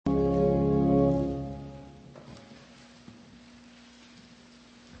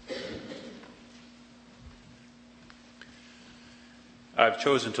I've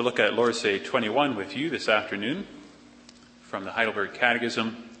chosen to look at Lord's Day 21 with you this afternoon from the Heidelberg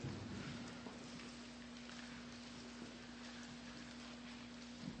Catechism.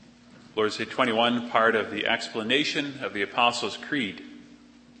 Lord's Day 21, part of the explanation of the Apostles' Creed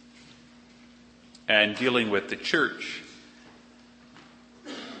and dealing with the church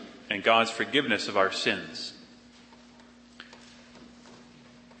and God's forgiveness of our sins.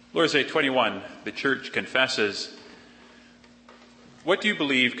 Lord's Day 21, the church confesses, "What do you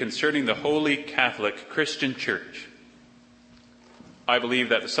believe concerning the Holy Catholic Christian Church? I believe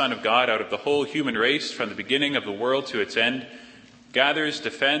that the Son of God, out of the whole human race, from the beginning of the world to its end, gathers,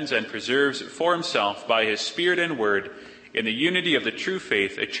 defends, and preserves for himself by his Spirit and Word, in the unity of the true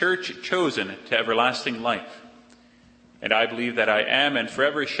faith, a church chosen to everlasting life. And I believe that I am and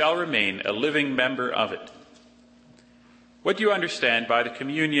forever shall remain a living member of it. What do you understand by the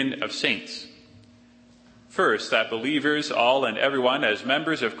communion of saints? First, that believers, all and everyone, as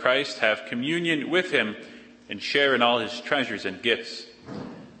members of Christ, have communion with him and share in all his treasures and gifts.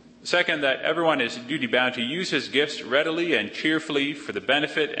 Second, that everyone is duty-bound to use his gifts readily and cheerfully for the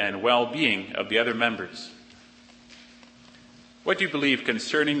benefit and well-being of the other members. What do you believe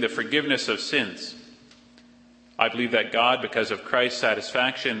concerning the forgiveness of sins? I believe that God, because of Christ's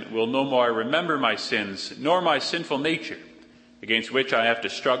satisfaction, will no more remember my sins, nor my sinful nature, against which I have to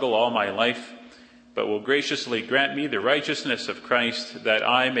struggle all my life, but will graciously grant me the righteousness of Christ, that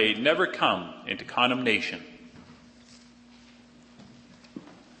I may never come into condemnation."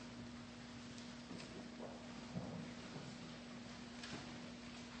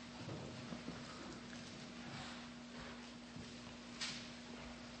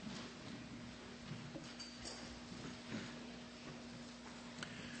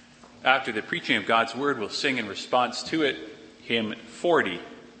 After the preaching of God's Word, we'll sing in response to it hymn 40,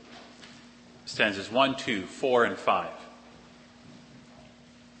 stanzas 1, 2, 4, and 5.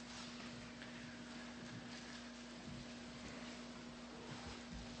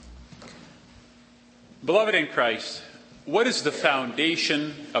 Beloved in Christ, what is the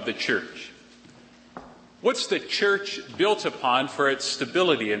foundation of the church? What's the church built upon for its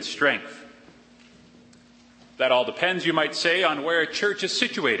stability and strength? That all depends, you might say, on where a church is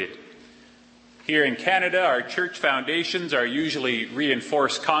situated. Here in Canada, our church foundations are usually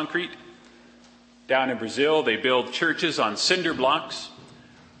reinforced concrete. Down in Brazil, they build churches on cinder blocks.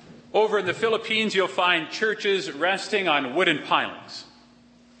 Over in the Philippines, you'll find churches resting on wooden pilings.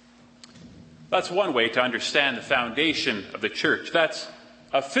 That's one way to understand the foundation of the church. That's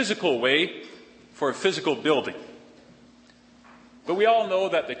a physical way for a physical building. But we all know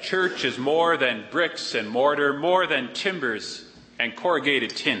that the church is more than bricks and mortar, more than timbers and corrugated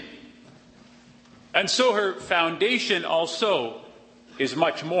tin. And so her foundation also is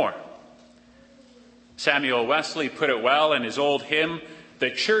much more. Samuel Wesley put it well in his old hymn, "The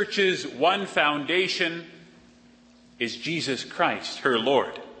church's one foundation is Jesus Christ, her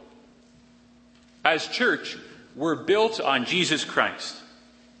Lord." As church, we're built on Jesus Christ.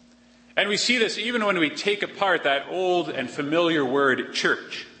 And we see this even when we take apart that old and familiar word,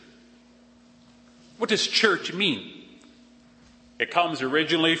 church. What does church mean? It comes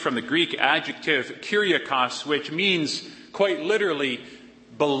originally from the Greek adjective kyriakos, which means quite literally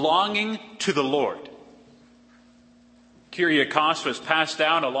belonging to the Lord. Kyriakos was passed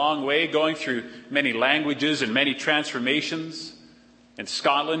down a long way, going through many languages and many transformations. In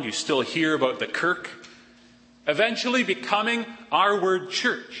Scotland, you still hear about the kirk, eventually becoming our word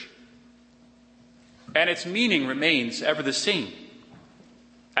church. And its meaning remains ever the same.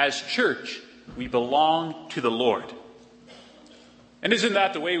 As church, we belong to the Lord. And isn't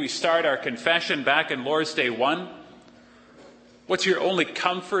that the way we start our confession back in Lord's Day 1? What's your only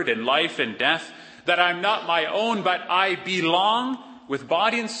comfort in life and death? That I'm not my own, but I belong with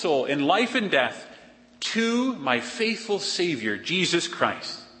body and soul in life and death to my faithful Savior, Jesus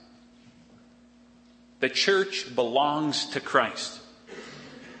Christ. The church belongs to Christ.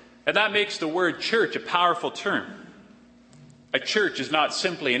 And that makes the word church a powerful term. A church is not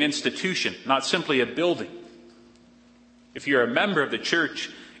simply an institution, not simply a building. If you're a member of the church,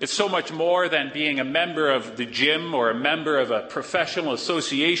 it's so much more than being a member of the gym or a member of a professional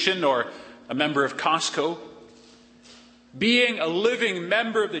association or a member of Costco. Being a living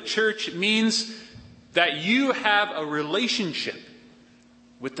member of the church means that you have a relationship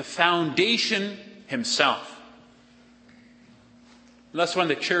with the foundation himself. And thus, when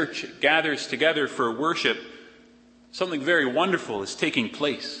the church gathers together for worship, something very wonderful is taking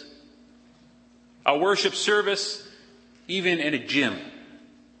place. A worship service, even in a gym,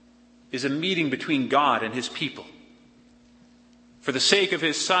 is a meeting between God and his people. For the sake of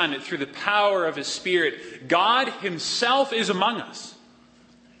his Son, through the power of his Spirit, God himself is among us.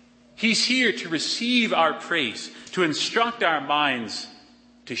 He's here to receive our praise, to instruct our minds,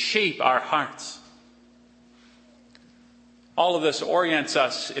 to shape our hearts. All of this orients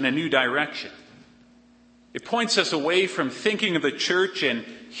us in a new direction. It points us away from thinking of the church in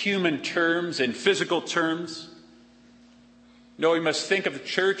human terms, in physical terms. No, we must think of the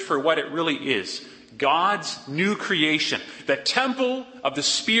church for what it really is. God's new creation, the temple of the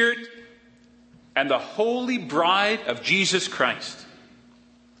Spirit and the holy bride of Jesus Christ.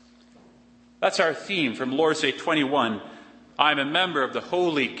 That's our theme from Lord's Day 21. I'm a member of the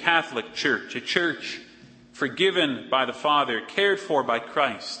Holy Catholic Church, a church forgiven by the Father, cared for by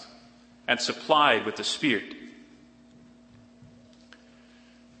Christ, and supplied with the Spirit.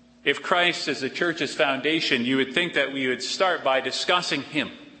 If Christ is the church's foundation, you would think that we would start by discussing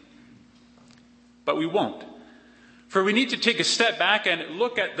him. But we won't. For we need to take a step back and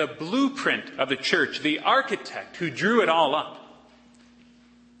look at the blueprint of the church, the architect who drew it all up.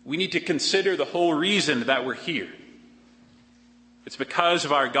 We need to consider the whole reason that we're here. It's because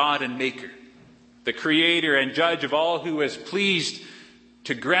of our God and Maker, the Creator and Judge of all, who is pleased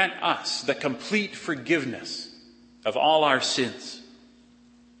to grant us the complete forgiveness of all our sins.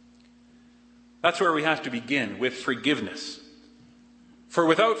 That's where we have to begin, with forgiveness. For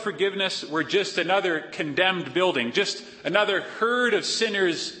without forgiveness, we're just another condemned building, just another herd of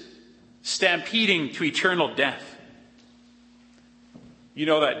sinners stampeding to eternal death. You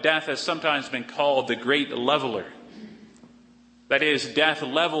know that death has sometimes been called the great leveler. That is, death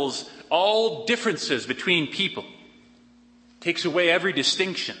levels all differences between people, takes away every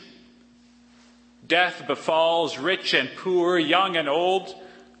distinction. Death befalls rich and poor, young and old,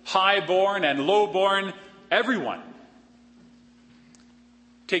 high-born and low-born, everyone.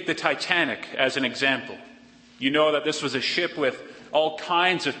 Take the Titanic as an example. You know that this was a ship with all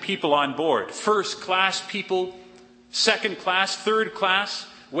kinds of people on board. First-class people, second class, third class,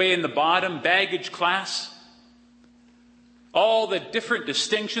 way in the bottom, baggage class. All the different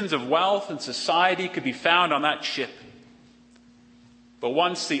distinctions of wealth and society could be found on that ship. But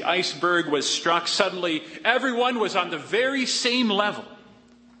once the iceberg was struck, suddenly everyone was on the very same level.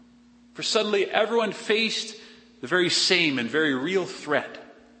 For suddenly everyone faced the very same and very real threat.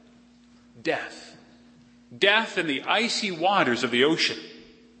 Death. Death in the icy waters of the ocean.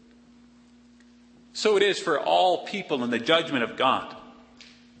 So it is for all people in the judgment of God.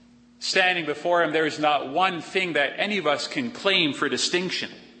 Standing before him, there is not one thing that any of us can claim for distinction.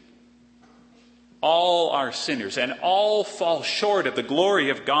 All are sinners, and all fall short of the glory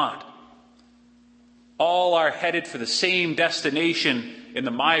of God. All are headed for the same destination in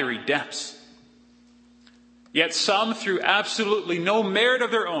the miry depths. Yet some, through absolutely no merit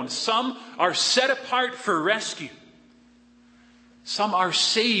of their own, some are set apart for rescue. Some are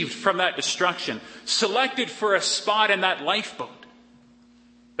saved from that destruction, selected for a spot in that lifeboat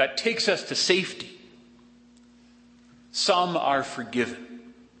that takes us to safety. Some are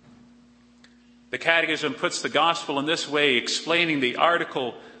forgiven. The Catechism puts the gospel in this way, explaining the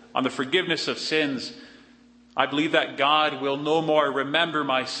article on the forgiveness of sins. I believe that God will no more remember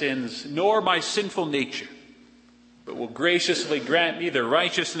my sins, nor my sinful nature, but will graciously grant me the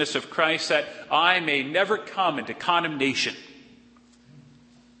righteousness of Christ, that I may never come into condemnation.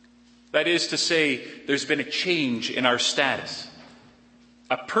 That is to say, there's been a change in our status,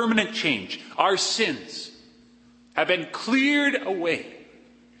 a permanent change. Our sins have been cleared away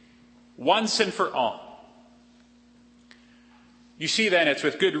once and for all. You see then, it's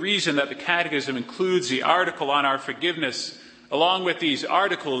with good reason that the Catechism includes the article on our forgiveness along with these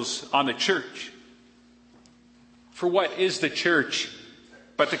articles on the church. For what is the church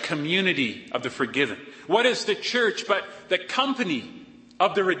but the community of the forgiven? What is the church but the company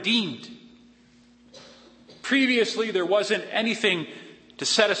of the redeemed? Previously, there wasn't anything to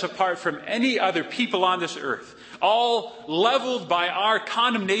set us apart from any other people on this earth, all leveled by our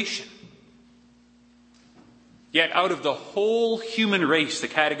condemnation. Yet out of the whole human race, the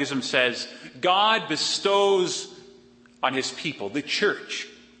Catechism says, God bestows on his people, the church,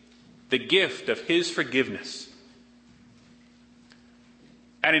 the gift of his forgiveness.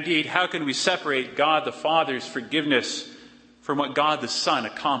 And indeed, how can we separate God the Father's forgiveness from what God the Son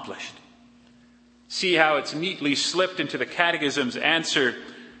accomplished? See how it's neatly slipped into the Catechism's answer.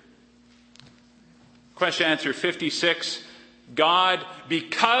 Question answer 56. God,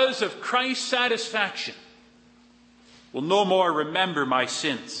 because of Christ's satisfaction, will no more remember my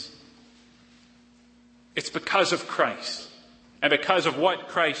sins. It's because of Christ and because of what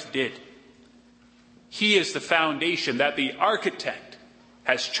Christ did. He is the foundation that the architect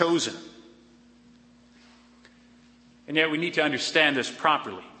has chosen. And yet we need to understand this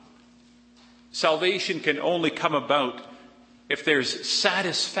properly. Salvation can only come about if there's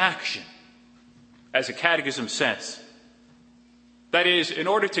satisfaction, as the Catechism says. That is, in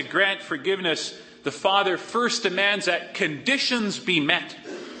order to grant forgiveness, the Father first demands that conditions be met.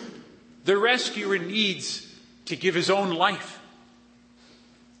 The rescuer needs to give his own life.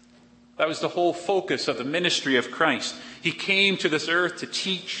 That was the whole focus of the ministry of Christ. He came to this earth to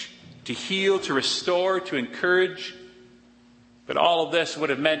teach, to heal, to restore, to encourage. But all of this would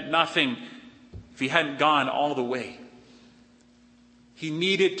have meant nothing if he hadn't gone all the way. He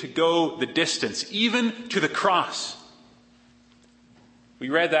needed to go the distance, even to the cross. We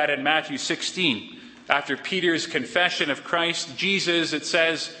read that in Matthew 16. After Peter's confession of Christ, Jesus, it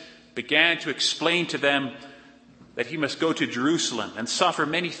says, began to explain to them that he must go to Jerusalem and suffer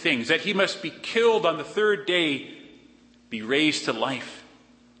many things, that he must be killed on the third day, be raised to life.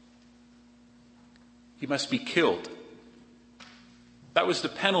 He must be killed. That was the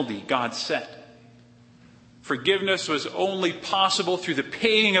penalty God set. Forgiveness was only possible through the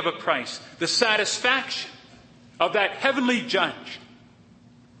paying of a price, the satisfaction of that heavenly judge.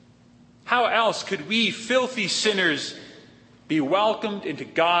 How else could we, filthy sinners, be welcomed into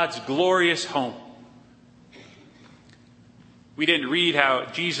God's glorious home? We didn't read how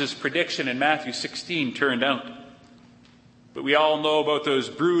Jesus' prediction in Matthew 16 turned out. But we all know about those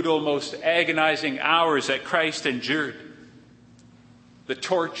brutal, most agonizing hours that Christ endured. The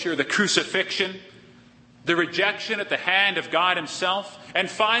torture, the crucifixion, the rejection at the hand of God himself, and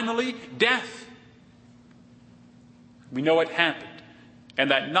finally, death. We know it happened, and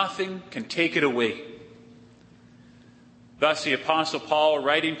that nothing can take it away. Thus, the Apostle Paul,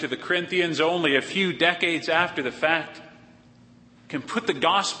 writing to the Corinthians only a few decades after the fact, can put the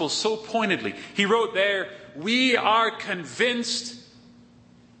gospel so pointedly. He wrote there, "We are convinced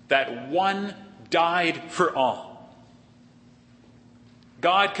that one died for all."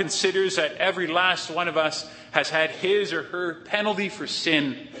 God considers that every last one of us has had his or her penalty for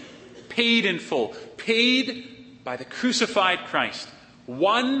sin paid in full, paid by the crucified Christ.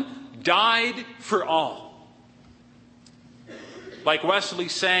 One died for all. Like Wesley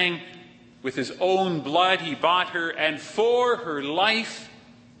sang, with his own blood he bought her, and for her life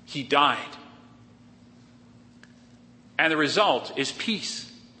he died. And the result is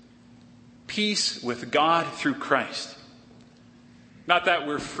peace. Peace with God through Christ. Not that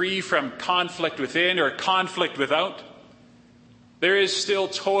we're free from conflict within or conflict without. There is still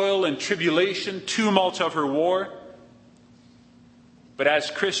toil and tribulation, tumult over war. But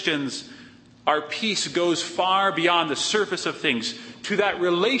as Christians, our peace goes far beyond the surface of things to that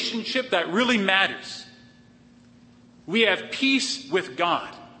relationship that really matters. We have peace with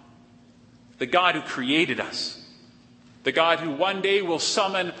God, the God who created us, the God who one day will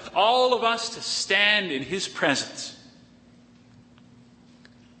summon all of us to stand in his presence.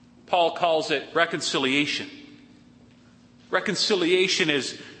 Paul calls it reconciliation. Reconciliation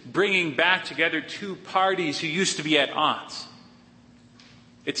is bringing back together two parties who used to be at odds.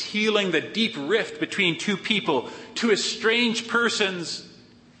 It's healing the deep rift between two people, two estranged persons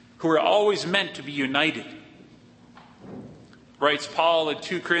who are always meant to be united. Writes Paul in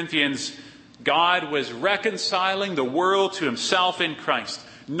 2 Corinthians, God was reconciling the world to himself in Christ,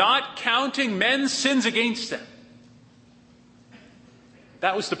 not counting men's sins against them.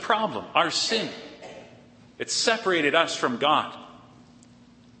 That was the problem, our sin. It separated us from God.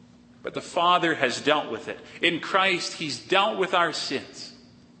 But the Father has dealt with it. In Christ, he's dealt with our sins,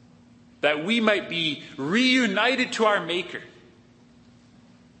 that we might be reunited to our Maker.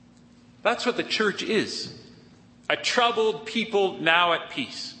 That's what the church is. A troubled people now at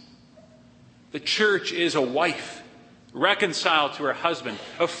peace. The church is a wife reconciled to her husband,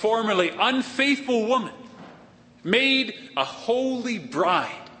 a formerly unfaithful woman, made a holy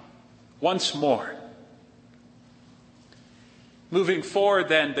bride once more. Moving forward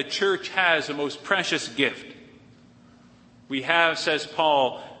then, the church has a most precious gift. We have, says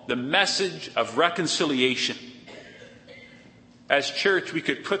Paul, the message of reconciliation. As church, we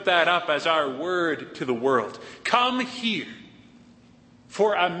could put that up as our word to the world. Come here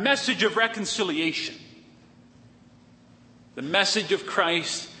for a message of reconciliation. The message of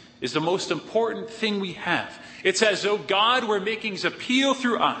Christ is the most important thing we have. It's as though God were making his appeal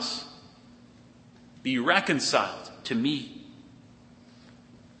through us. Be reconciled to me.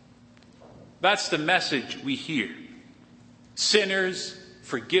 That's the message we hear. Sinners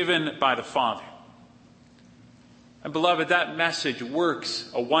forgiven by the Father. And beloved, that message works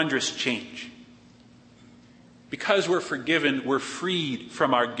a wondrous change. Because we're forgiven, we're freed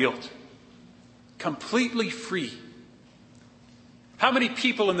from our guilt. Completely free. How many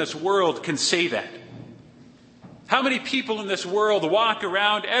people in this world can say that? How many people in this world walk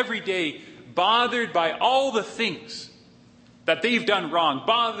around every day bothered by all the things that they've done wrong,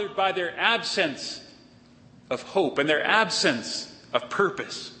 bothered by their absence of hope and their absence of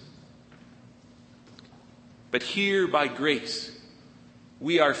purpose. But here, by grace,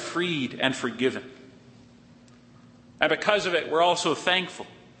 we are freed and forgiven. And because of it, we're also thankful.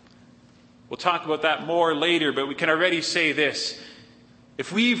 We'll talk about that more later, but we can already say this.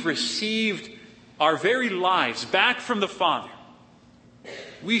 If we've received our very lives back from the Father,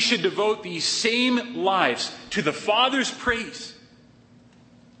 we should devote these same lives to the Father's praise.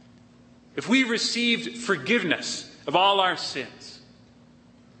 If we've received forgiveness of all our sins,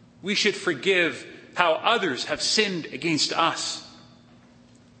 we should forgive how others have sinned against us.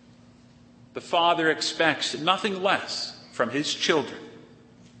 The Father expects nothing less from his children.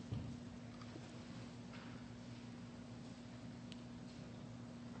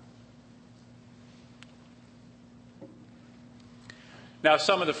 Now,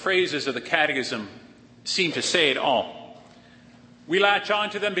 some of the phrases of the Catechism seem to say it all. We latch on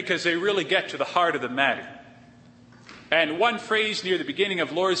to them because they really get to the heart of the matter. And one phrase near the beginning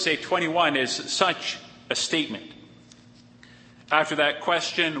of Lord's Day 21 is such a statement. After that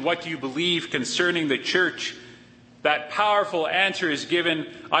question, what do you believe concerning the church? That powerful answer is given,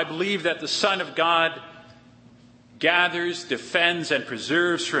 I believe that the Son of God gathers, defends, and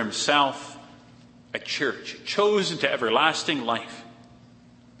preserves for himself a church chosen to everlasting life.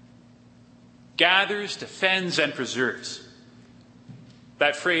 Gathers, defends, and preserves.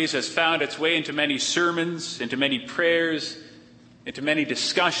 That phrase has found its way into many sermons, into many prayers, into many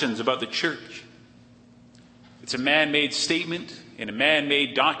discussions about the church. It's a man-made statement in a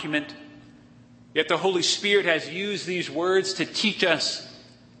man-made document. Yet the Holy Spirit has used these words to teach us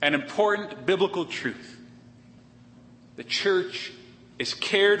an important biblical truth. The church is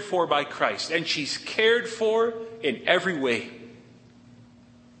cared for by Christ, and she's cared for in every way.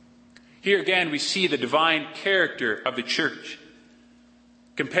 Here again, we see the divine character of the church.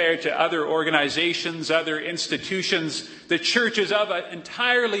 Compared to other organizations, other institutions, the church is of an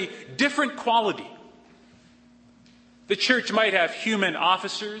entirely different quality. The church might have human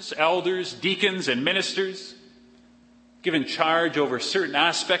officers, elders, deacons, and ministers given charge over certain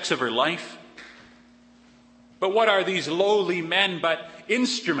aspects of her life. But what are these lowly men but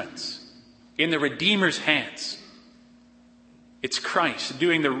instruments in the Redeemer's hands? It's Christ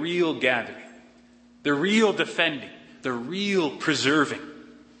doing the real gathering, the real defending, the real preserving.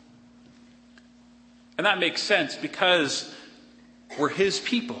 And that makes sense because we're his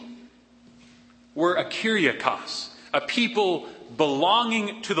people. We're a kyriakos, a people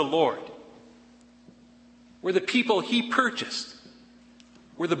belonging to the Lord. We're the people he purchased.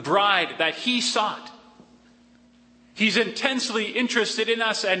 We're the bride that he sought. He's intensely interested in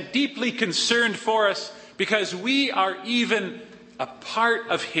us and deeply concerned for us because we are even a part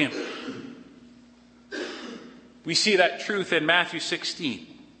of him. We see that truth in Matthew 16.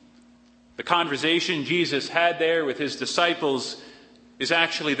 The conversation Jesus had there with his disciples is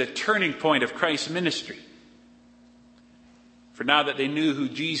actually the turning point of Christ's ministry. For now that they knew who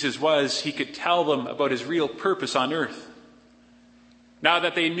Jesus was, he could tell them about his real purpose on earth. Now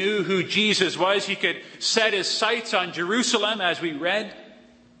that they knew who Jesus was, he could set his sights on Jerusalem, as we read,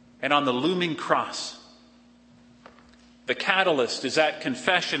 and on the looming cross. The catalyst is that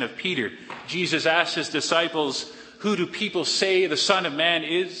confession of Peter. Jesus asked his disciples, "Who do people say the Son of Man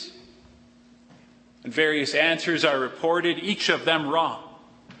is?" And various answers are reported, each of them wrong.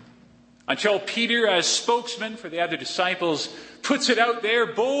 Until Peter, as spokesman for the other disciples, puts it out there,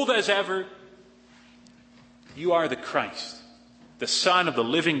 bold as ever, "You are the Christ, the Son of the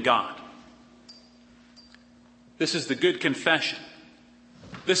living God." This is the good confession.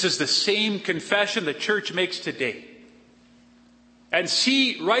 This is the same confession the church makes today. And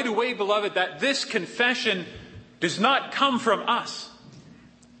see right away, beloved, that this confession does not come from us.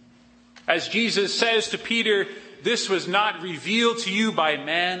 As Jesus says to Peter, "This was not revealed to you by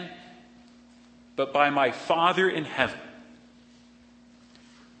man, but by my Father in heaven."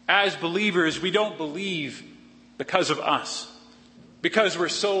 As believers, we don't believe because of us, because we're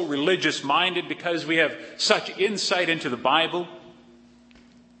so religious-minded, because we have such insight into the Bible.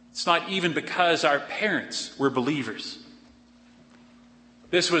 It's not even because our parents were believers.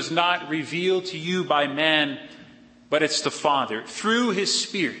 This was not revealed to you by man, but it's the Father, through his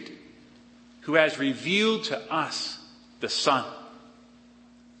Spirit, who has revealed to us the Son.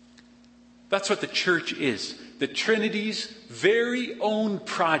 That's what the church is, the Trinity's very own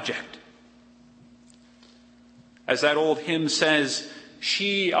project. As that old hymn says,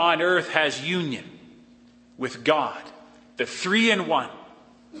 she on earth has union with God, the three in one.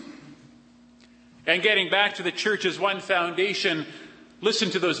 And getting back to the church's one foundation, listen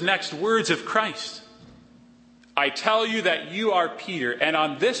to those next words of Christ. I tell you that you are Peter, and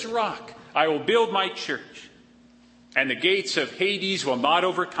on this rock I will build my church, and the gates of Hades will not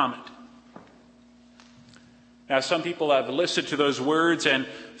overcome it. Now, some people have listened to those words and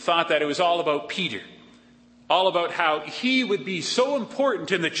thought that it was all about Peter, all about how he would be so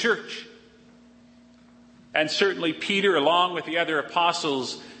important in the church. And certainly Peter, along with the other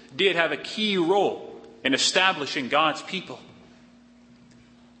apostles, did have a key role in establishing God's people.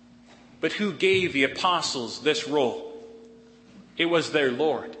 But who gave the apostles this role? It was their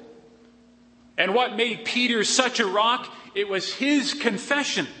Lord. And what made Peter such a rock? It was his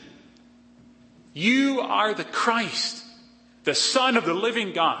confession. You are the Christ, the Son of the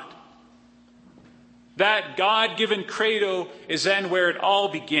living God. That God-given credo is then where it all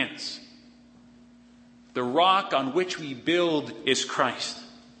begins. The rock on which we build is Christ.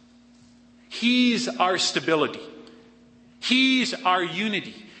 He's our stability. He's our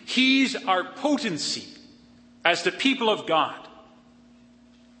unity. He's our potency as the people of God.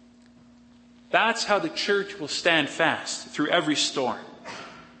 That's how the church will stand fast through every storm.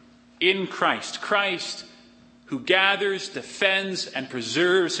 In Christ. Christ who gathers, defends, and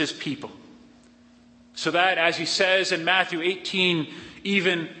preserves his people. So that, as he says in Matthew 18,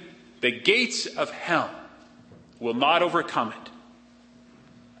 even the gates of hell will not overcome it.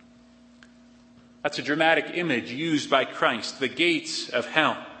 That's a dramatic image used by Christ, the gates of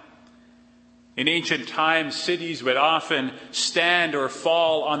hell. In ancient times, cities would often stand or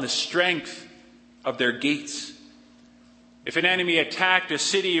fall on the strength of their gates. If an enemy attacked a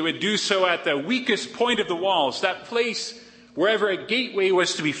city, it would do so at the weakest point of the walls, that place wherever a gateway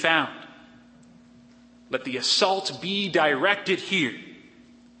was to be found. Let the assault be directed here.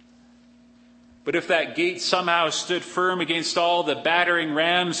 But if that gate somehow stood firm against all the battering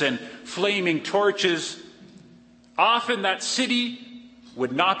rams and flaming torches, often that city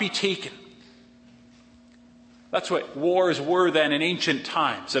would not be taken. That's what wars were then in ancient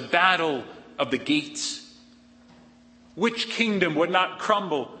times, a battle of the gates. Which kingdom would not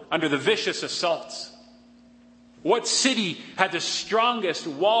crumble under the vicious assaults? What city had the strongest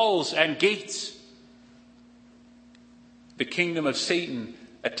walls and gates? The kingdom of Satan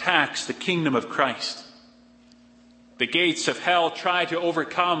attacks the kingdom of Christ. The gates of hell try to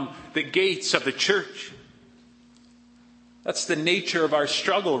overcome the gates of the church. That's the nature of our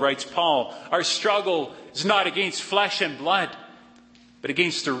struggle, writes Paul. Our struggle is not against flesh and blood, but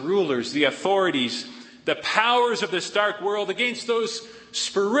against the rulers, the authorities, the powers of this dark world, against those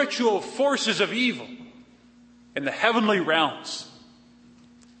spiritual forces of evil in the heavenly realms.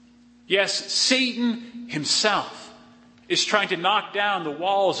 Yes, Satan himself is trying to knock down the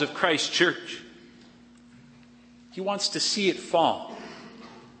walls of Christ's church. He wants to see it fall.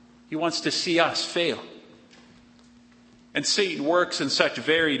 He wants to see us fail. And Satan works in such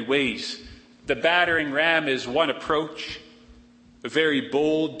varied ways. The battering ram is one approach. A very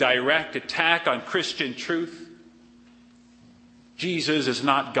bold, direct attack on Christian truth. Jesus is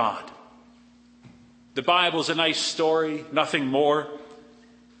not God. The Bible's a nice story, nothing more.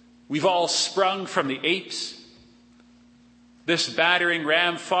 We've all sprung from the apes. This battering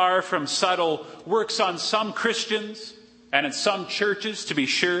ram, far from subtle, works on some Christians and in some churches, to be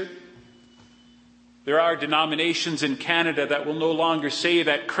sure. There are denominations in Canada that will no longer say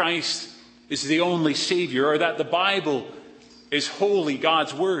that Christ is the only Savior or that the Bible is wholly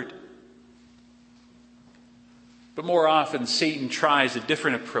God's Word. But more often, Satan tries a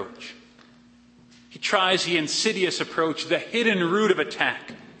different approach. He tries the insidious approach, the hidden route of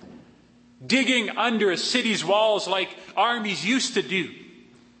attack, digging under a city's walls like armies used to do,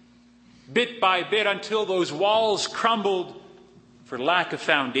 bit by bit until those walls crumbled for lack of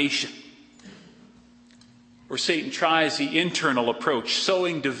foundation. Or Satan tries the internal approach,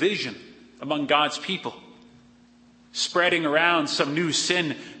 sowing division among God's people, spreading around some new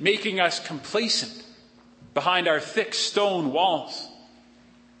sin, making us complacent behind our thick stone walls.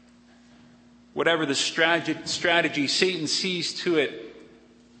 Whatever the strategy, Satan sees to it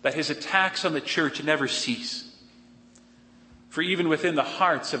that his attacks on the church never cease. For even within the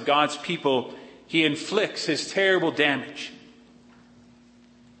hearts of God's people, he inflicts his terrible damage.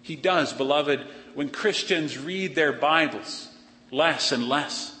 He does, beloved, when Christians read their Bibles less and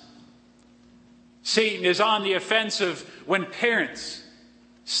less. Satan is on the offensive when parents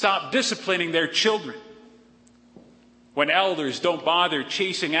stop disciplining their children, when elders don't bother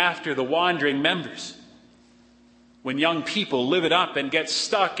chasing after the wandering members, when young people live it up and get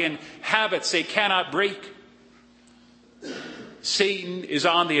stuck in habits they cannot break. Satan is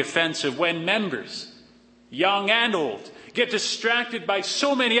on the offensive when members, young and old, get distracted by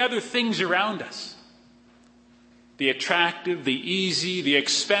so many other things around us. The attractive, the easy, the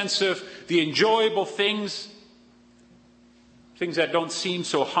expensive, the enjoyable things, things that don't seem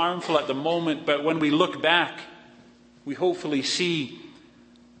so harmful at the moment, but when we look back, we hopefully see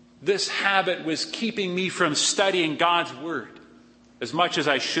this habit was keeping me from studying God's Word as much as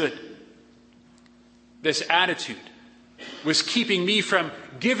I should. This attitude was keeping me from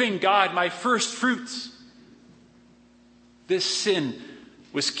giving God my first fruits. This sin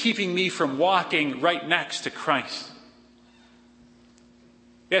was keeping me from walking right next to Christ.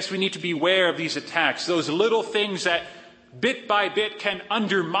 Yes, we need to be aware of these attacks, those little things that bit by bit can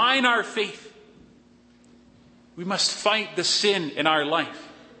undermine our faith. We must fight the sin in our life,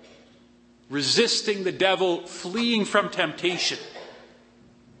 resisting the devil, fleeing from temptation.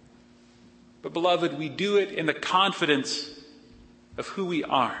 But beloved, we do it in the confidence of who we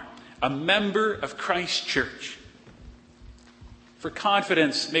are, a member of Christ's church. For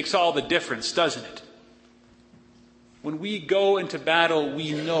confidence makes all the difference, doesn't it? When we go into battle,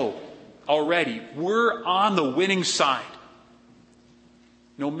 we know already we're on the winning side.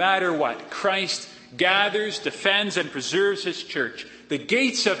 No matter what, Christ gathers, defends, and preserves his church. The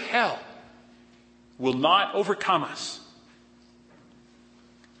gates of hell will not overcome us.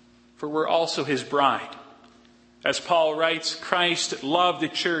 For we're also his bride. As Paul writes, Christ loved the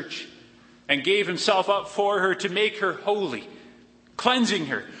church and gave himself up for her to make her holy, cleansing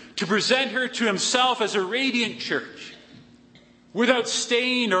her, to present her to himself as a radiant church, without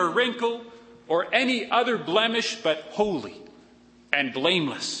stain or wrinkle or any other blemish, but holy and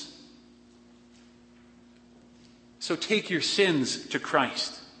blameless. So take your sins to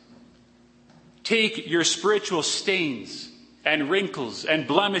Christ. Take your spiritual stains and wrinkles and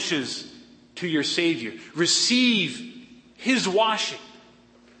blemishes to your Savior. Receive his washing.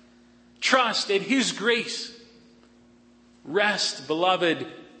 Trust in his grace. Rest, beloved,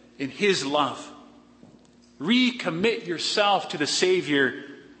 in his love. Recommit yourself to the Savior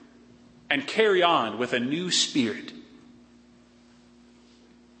and carry on with a new spirit.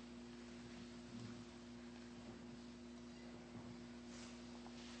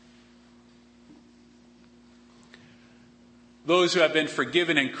 Those who have been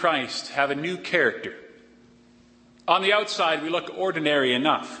forgiven in Christ have a new character. On the outside, we look ordinary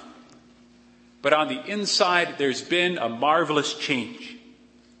enough. But on the inside, there's been a marvelous change.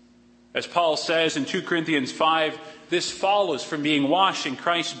 As Paul says in 2 Corinthians 5, this follows from being washed in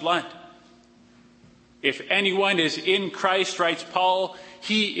Christ's blood. If anyone is in Christ, writes Paul,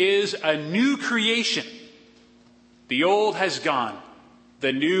 he is a new creation. The old has gone,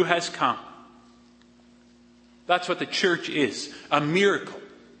 the new has come. That's what the church is, a miracle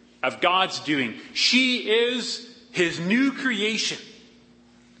of God's doing. She is his new creation.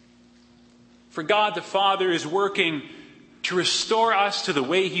 For God the Father is working to restore us to the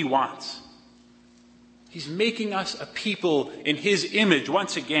way he wants. He's making us a people in his image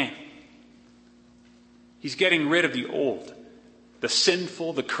once again. He's getting rid of the old, the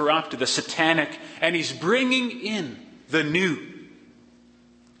sinful, the corrupt, the satanic, and he's bringing in the new.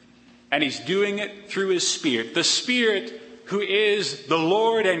 And he's doing it through his Spirit, the Spirit who is the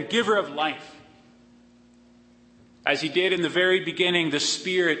Lord and giver of life. As he did in the very beginning, the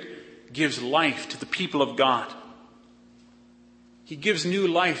Spirit gives life to the people of God. He gives new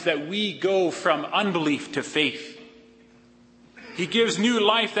life that we go from unbelief to faith. He gives new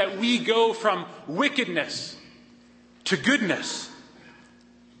life that we go from wickedness to goodness.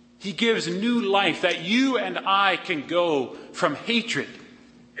 He gives new life that you and I can go from hatred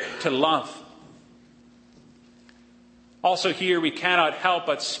to love. Also here we cannot help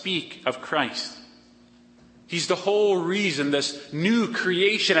but speak of Christ. He's the whole reason this new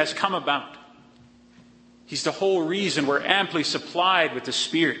creation has come about. He's the whole reason we're amply supplied with the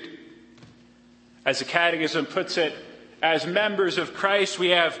Spirit. As the Catechism puts it, as members of Christ, we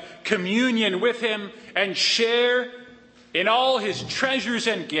have communion with him and share in all his treasures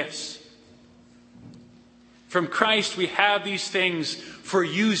and gifts. From Christ we have these things for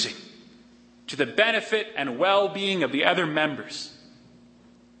using to the benefit and well-being of the other members.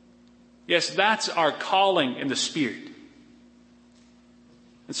 Yes, that's our calling in the Spirit.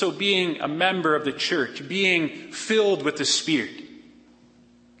 And so being a member of the church, being filled with the Spirit,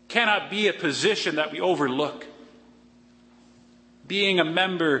 cannot be a position that we overlook. Being a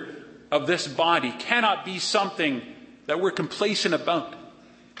member of this body cannot be something that we're complacent about.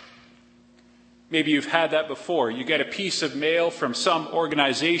 Maybe you've had that before. You get a piece of mail from some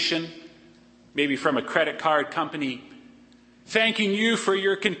organization, maybe from a credit card company, thanking you for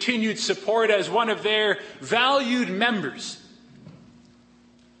your continued support as one of their valued members.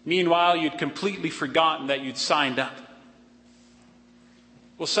 Meanwhile, you'd completely forgotten that you'd signed up.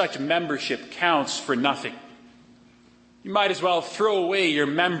 Well, such membership counts for nothing. You might as well throw away your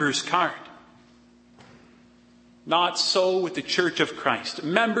member's card. Not so with the Church of Christ.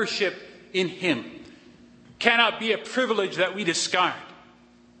 Membership in Him cannot be a privilege that we discard.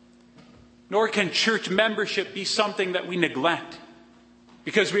 Nor can church membership be something that we neglect,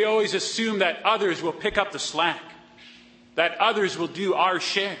 because we always assume that others will pick up the slack, that others will do our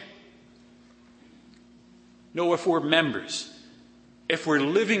share. No, if we're members, if we're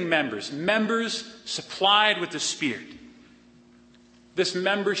living members, members supplied with the Spirit, this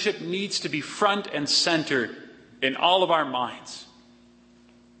membership needs to be front and center in all of our minds.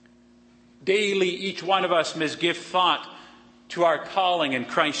 Daily, each one of us must give thought to our calling in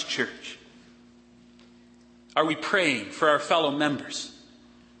Christ Church. Are we praying for our fellow members?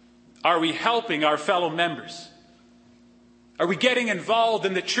 Are we helping our fellow members? Are we getting involved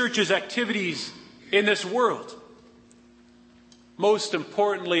in the church's activities in this world? Most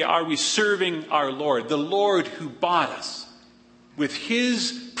importantly, are we serving our Lord, the Lord who bought us with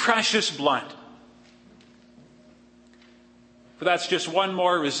His precious blood? For that's just one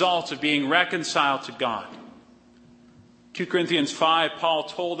more result of being reconciled to God. 2 Corinthians 5, Paul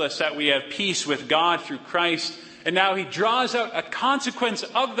told us that we have peace with God through Christ, and now he draws out a consequence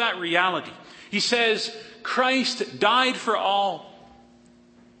of that reality. He says, Christ died for all,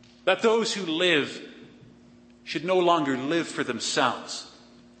 that those who live should no longer live for themselves,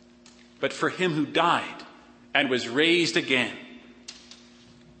 but for Him who died and was raised again.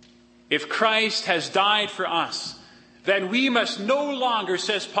 If Christ has died for us, then we must no longer,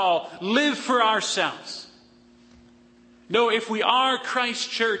 says Paul, live for ourselves. No, if we are Christ's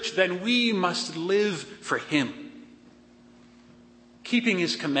church, then we must live for Him, keeping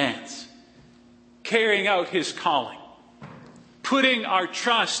His commands, carrying out His calling, putting our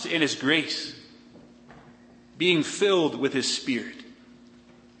trust in His grace, being filled with His Spirit.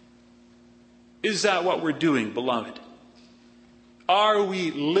 Is that what we're doing, beloved? Are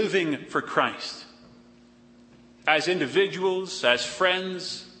we living for Christ? As individuals, as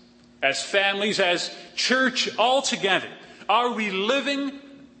friends, as families, as church altogether, are we living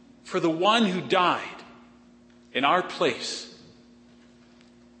for the one who died in our place?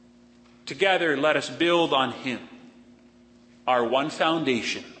 Together, let us build on Him, our one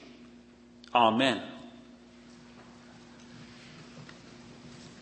foundation. Amen.